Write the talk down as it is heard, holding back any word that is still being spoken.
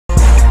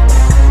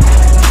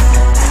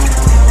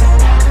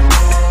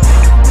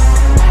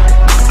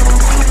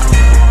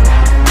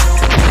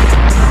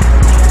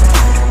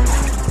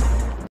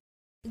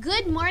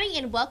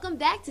and welcome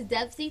back to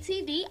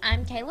WCTV.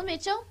 I'm Kayla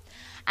Mitchell.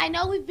 I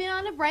know we've been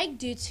on a break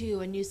due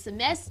to a new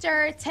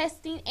semester,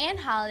 testing, and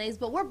holidays,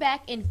 but we're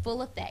back in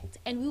full effect,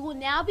 and we will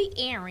now be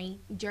airing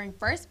during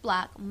First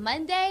Block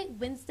Monday,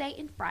 Wednesday,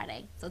 and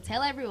Friday. So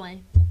tell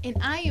everyone. And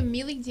I am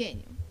Millie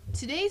Daniel.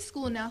 Today's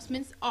school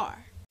announcements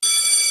are: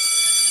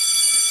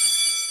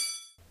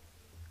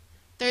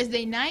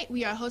 Thursday night,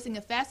 we are hosting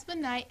a FAFSA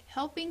night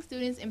helping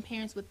students and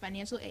parents with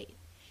financial aid.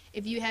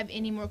 If you have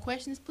any more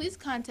questions, please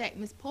contact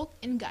Ms. Polk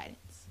in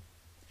guidance.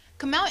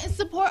 Come out and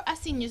support our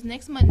seniors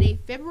next Monday,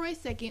 February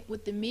 2nd,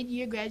 with the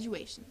mid-year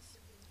graduations.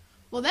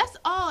 Well, that's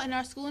all in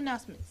our school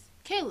announcements.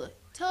 Kayla,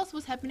 tell us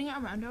what's happening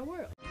around our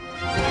world.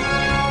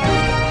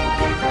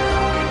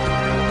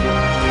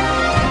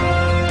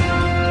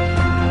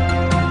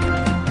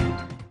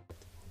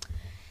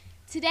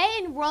 Today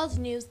in world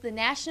news, the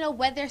National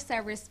Weather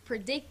Service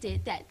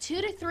predicted that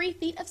 2 to 3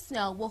 feet of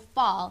snow will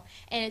fall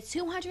in a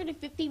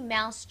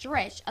 250-mile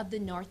stretch of the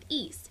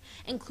Northeast,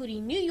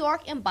 including New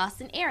York and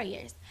Boston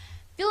areas.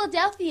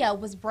 Philadelphia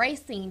was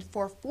bracing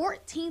for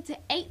 14 to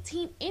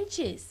 18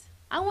 inches.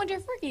 I wonder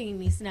if we're getting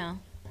any snow.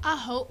 I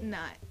hope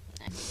not.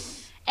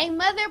 A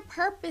mother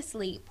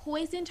purposely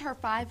poisoned her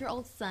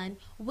 5-year-old son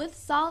with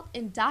salt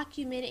and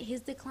documented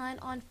his decline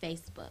on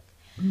Facebook.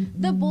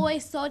 The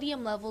boy's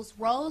sodium levels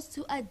rose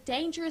to a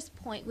dangerous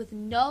point with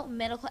no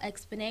medical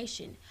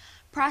explanation.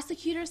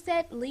 Prosecutors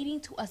said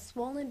leading to a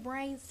swollen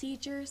brain,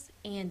 seizures,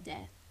 and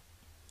death.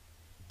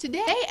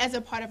 Today, as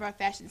a part of our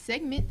fashion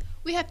segment,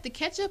 we have to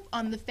catch up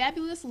on the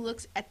fabulous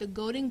looks at the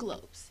Golden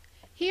Globes.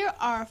 Here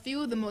are a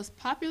few of the most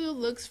popular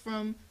looks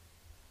from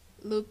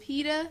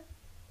Lupita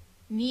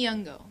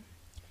Nyong'o,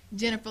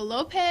 Jennifer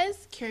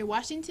Lopez, Kerry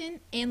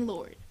Washington, and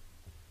Lorde.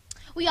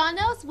 We all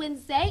know it's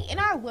Wednesday, and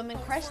our woman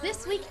crush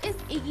this week is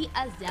Iggy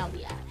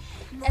Azalea.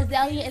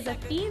 Azalea is a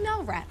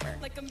female rapper.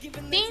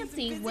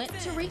 Fancy went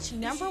to reach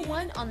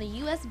 #1 on the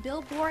U.S.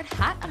 Billboard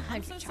Hot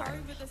 100 chart,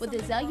 with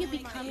Azalea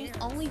becoming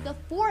only the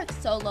 4th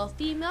solo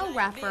female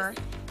rapper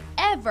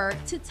ever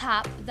to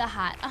top the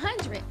Hot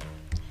 100.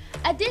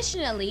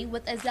 Additionally,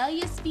 with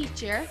Azalea's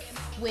feature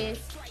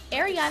with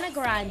Ariana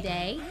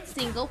Grande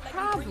single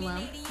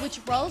Problem, which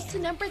rose to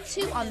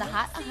 #2 on the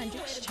Hot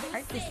 100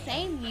 chart the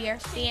same year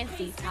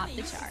Fancy topped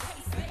the chart.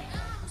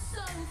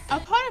 A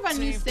part of our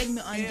new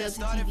segment on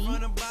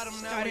WCTV,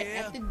 started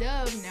at the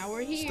Dove, now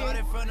we're here.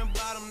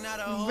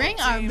 We bring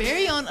our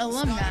very own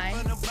alumni,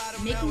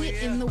 making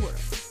it in the world.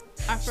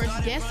 Our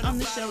first guest on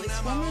the show is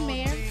former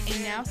mayor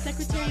and now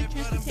Secretary of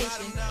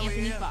Transportation,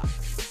 Anthony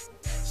Foxx.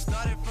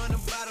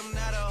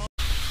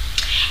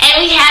 And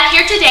we have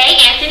here today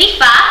Anthony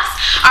Foxx,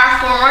 our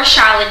former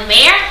Charlotte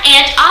mayor,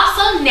 and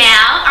also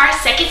now our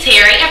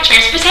Secretary of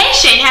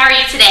Transportation. How are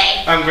you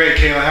today? I'm great,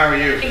 Kayla. How are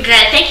you?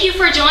 Good. Thank you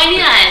for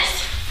joining us.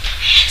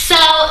 So,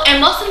 and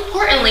most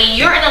importantly,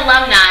 you're an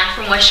alumni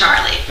from West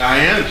Charlotte. I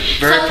am,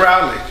 very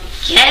proudly.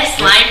 Yes,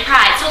 Lion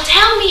Pride. So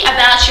tell me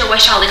about your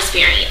West Charlotte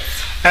experience.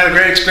 I had a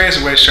great experience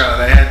in West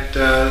Charlotte. I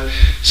had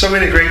so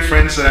many great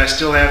friends that I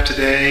still have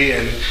today,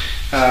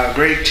 and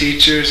great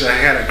teachers. I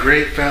had a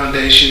great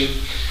foundation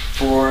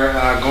for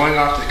going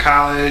off to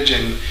college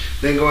and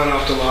then going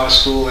off to law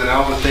school and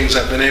all the things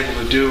I've been able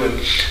to do. And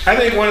I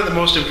think one of the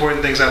most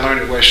important things I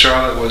learned at West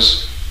Charlotte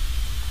was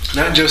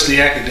not just the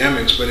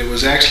academics, but it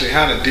was actually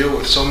how to deal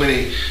with so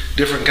many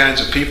different kinds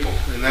of people.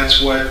 And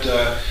that's what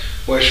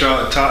West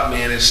Charlotte taught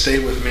me, and it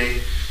stayed with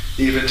me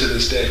even to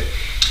this day.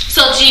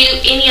 So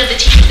any of the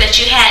teachers that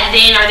you had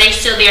then, are they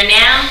still there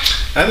now?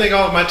 I think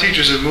all of my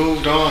teachers have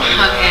moved on.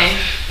 Okay.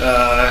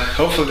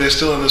 Hopefully they're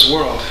still in this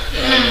world.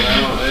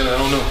 I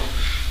don't know.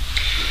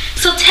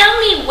 So tell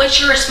me what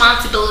your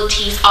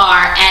responsibilities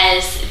are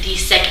as the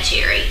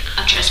Secretary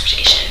of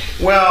Transportation.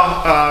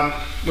 Well,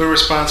 we're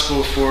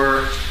responsible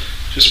for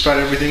just about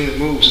everything that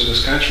moves in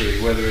this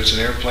country, whether it's an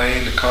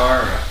airplane, a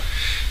car,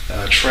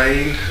 a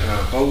train,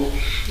 a boat.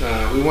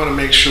 We want to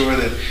make sure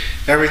that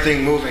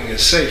everything moving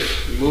is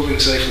safe, moving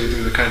safely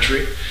through the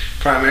country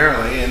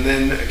primarily, and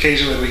then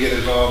occasionally we get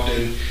involved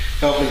in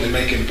helping to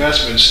make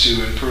investments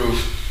to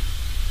improve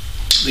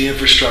the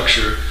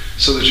infrastructure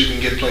so that you can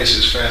get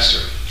places faster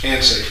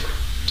and safer.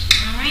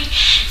 All right.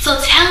 So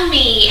tell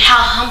me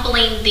how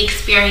humbling the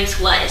experience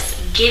was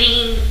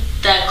getting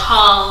the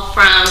call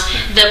from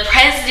the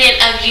President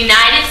of the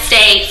United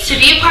States to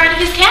be a part of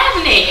his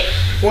cabinet.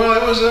 Well,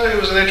 it was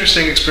an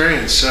interesting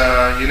experience.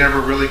 You never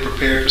really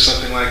prepared for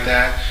something like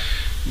that,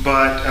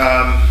 but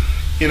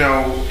you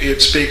know,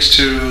 it speaks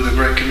to the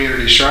great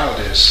community Charlotte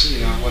is.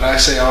 You know, what I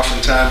say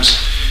oftentimes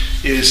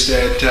is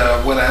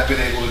that what I've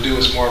been able to do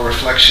is more a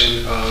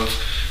reflection of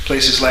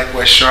places like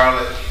West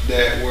Charlotte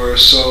that were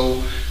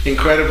so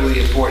incredibly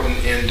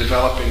important in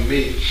developing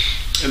me,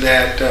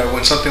 that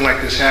when something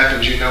like this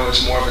happens, you know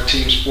it's more of a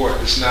team sport.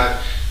 It's not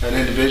an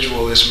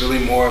individual. It's really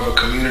more of a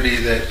community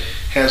that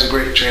has a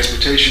great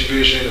transportation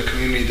vision, a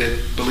community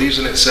that believes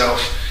in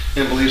itself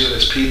and believes in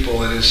its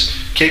people, and is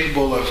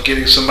capable of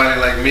getting somebody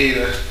like me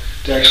to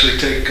actually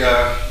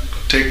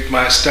take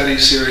my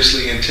studies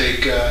seriously and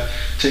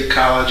take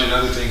college and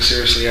other things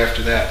seriously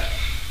after that.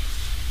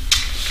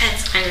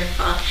 That's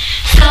Wonderful.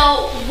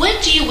 So,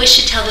 what do you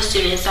wish to tell the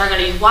students that are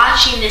going to be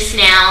watching this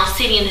now,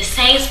 sitting in the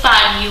same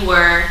spot you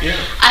were, of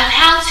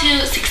how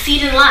to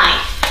succeed in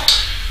life?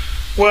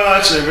 Well,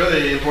 that's a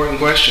really important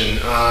question.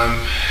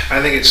 I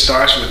think it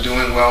starts with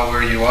doing well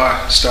where you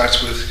are. It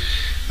starts with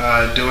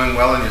doing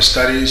well in your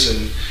studies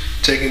and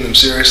taking them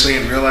seriously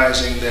and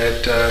realizing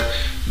that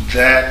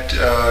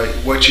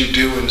what you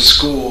do in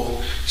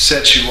school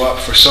sets you up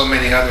for so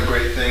many other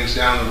great things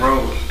down the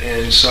road.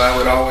 And so I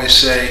would always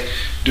say,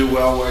 do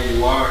well where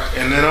you are.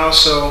 And then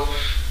also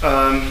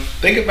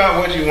think about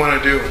what you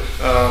want to do.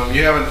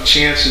 You have a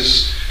chance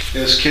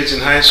as kids in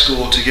high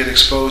school to get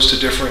exposed to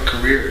different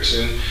careers.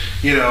 And,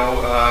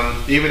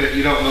 even if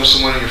you don't know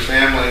someone in your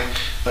family,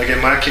 like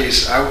in my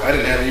case, I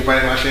didn't have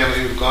anybody in my family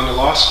who had gone to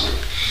law school.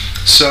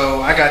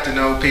 So I got to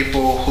know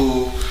people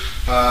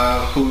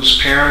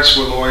whose parents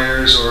were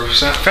lawyers, or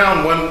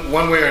found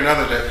one way or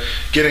another to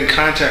get in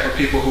contact with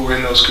people who were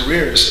in those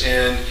careers.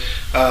 And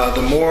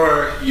the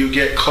more you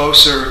get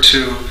closer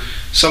to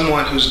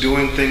someone who's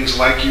doing things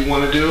like you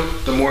want to do,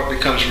 the more it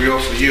becomes real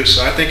for you.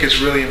 So I think it's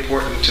really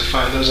important to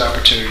find those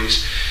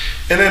opportunities.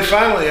 And then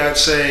finally, I'd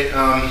say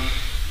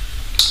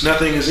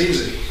nothing is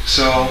easy.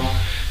 So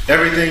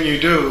everything you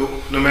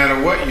do, no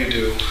matter what you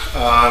do,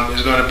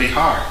 is going to be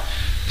hard.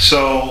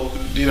 So,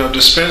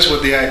 dispense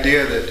with the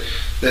idea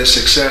that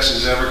success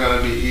is ever going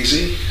to be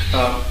easy.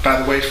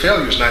 By the way,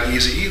 failure is not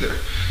easy either.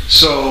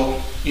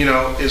 So,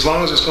 as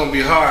long as it's going to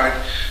be hard,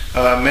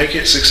 make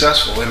it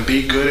successful and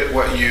be good at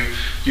what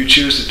you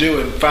choose to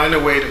do, and find a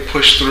way to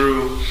push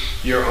through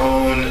your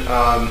own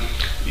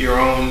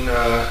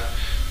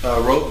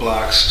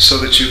roadblocks so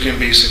that you can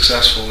be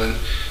successful. And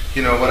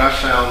what I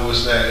found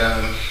was that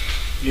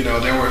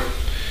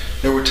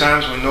there were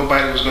times when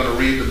nobody was going to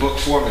read the book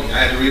for me.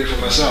 I had to read it for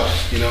myself.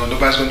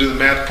 Nobody's going to do the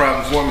math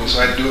problem for me,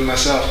 so I had to do it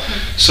myself.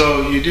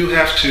 So you do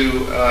have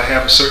to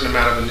have a certain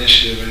amount of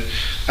initiative, and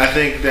I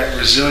think that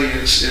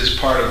resilience is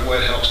part of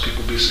what helps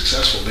people be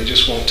successful. They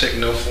just won't take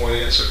no for an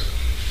answer.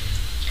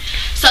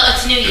 So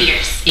it's New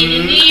Year's. Any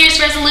New Year's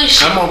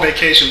resolution? I'm on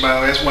vacation, by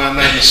the way. That's why I'm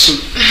not in a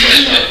suit.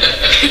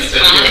 It's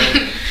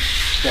fine.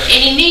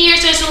 Any New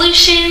Year's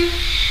resolution?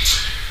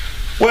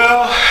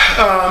 Well,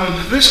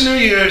 this New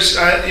Year's,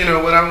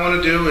 what I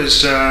want to do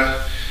is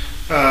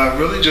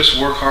really just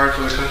work hard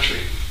for the country.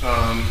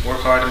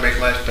 Work hard to make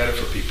life better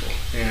for people.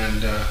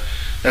 And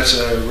that's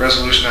a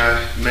resolution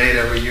I made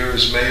every year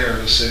as mayor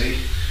of the city.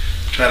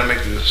 Try to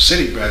make the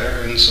city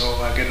better, and so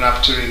I get an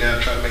opportunity now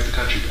to try to make the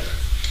country better.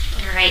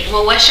 All right.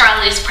 Well, West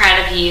Charlotte is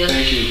proud of you.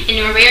 Thank you.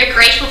 And we're very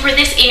grateful for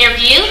this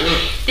interview. Sure.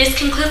 This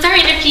concludes our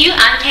interview.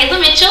 I'm Kayla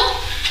Mitchell.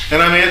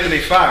 And I'm Anthony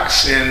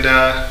Fox, and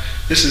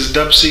this is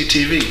Dub C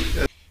TV.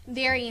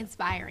 Very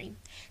inspiring.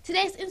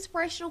 Today's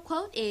inspirational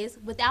quote is,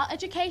 "Without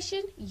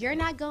education, you're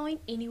not going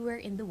anywhere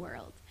in the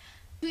world."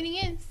 Tuning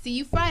in. See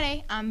you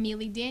Friday. I'm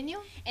Mealy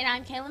Daniel. And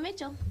I'm Kayla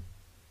Mitchell.